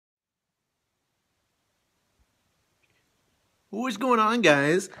What's going on,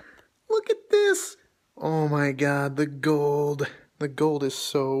 guys? Look at this. Oh my god, the gold. The gold is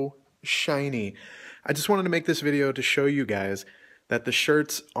so shiny. I just wanted to make this video to show you guys that the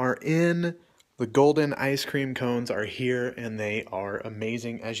shirts are in. The golden ice cream cones are here and they are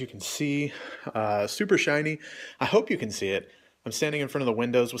amazing, as you can see. Super shiny. I hope you can see it. I'm standing in front of the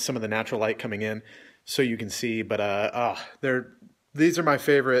windows with some of the natural light coming in so you can see, but these are my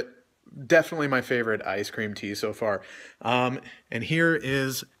favorite. Definitely my favorite ice cream tea so far. And here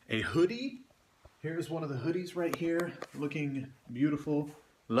is a hoodie. Here's one of the hoodies right here, looking beautiful,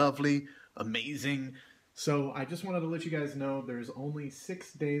 lovely, amazing. So I just wanted to let you guys know there's only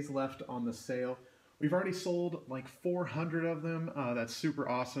 6 days left on the sale. We've already sold like 400 of them. That's super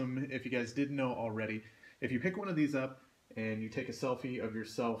awesome. If you guys didn't know already, if you pick one of these up and you take a selfie of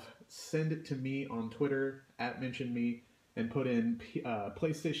yourself, send it to me on Twitter, @mentionme, and put in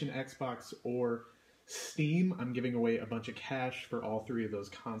PlayStation, Xbox, or Steam. I'm giving away a bunch of cash for all three of those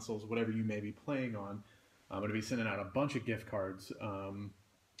consoles, whatever you may be playing on. I'm going to be sending out a bunch of gift cards,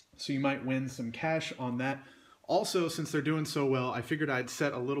 so you might win some cash on that. Also, since they're doing so well, I figured I'd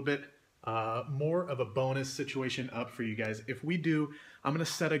set a little bit more of a bonus situation up for you guys. If we do, I'm going to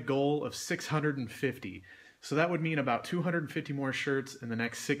set a goal of 650. So that would mean about 250 more shirts in the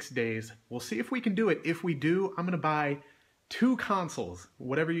next 6 days. We'll see if we can do it. If we do, I'm going to buy 2 consoles,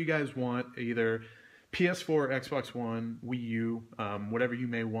 whatever you guys want, either PS4, Xbox One, Wii U, whatever you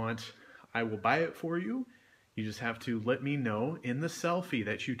may want. I will buy it for you. You just have to let me know in the selfie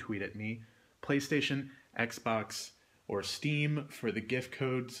that you tweet at me, PlayStation, Xbox, or Steam for the gift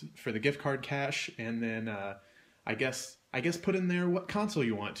codes, for the gift card cash, and then I guess put in there what console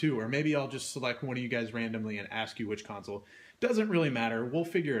you want too, or maybe I'll just select one of you guys randomly and ask you which console. Doesn't really matter. We'll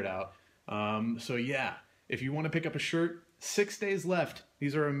figure it out. So yeah, if you want to pick up a shirt, 6 days left.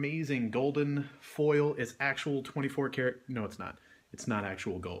 These are amazing. Golden foil. It's actual 24 karat. No, it's not. It's not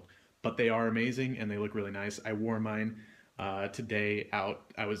actual gold. But they are amazing and they look really nice. I wore mine today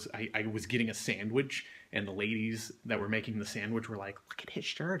out. I was getting a sandwich and the ladies that were making the sandwich were like, "Look at his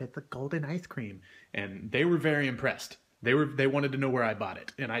shirt. It's a golden ice cream." And they were very impressed. They wanted to know where I bought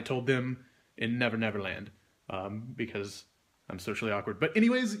it. And I told them in Never Never Land because I'm socially awkward. But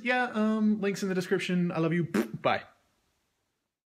anyways, yeah, links in the description. I love you. Bye.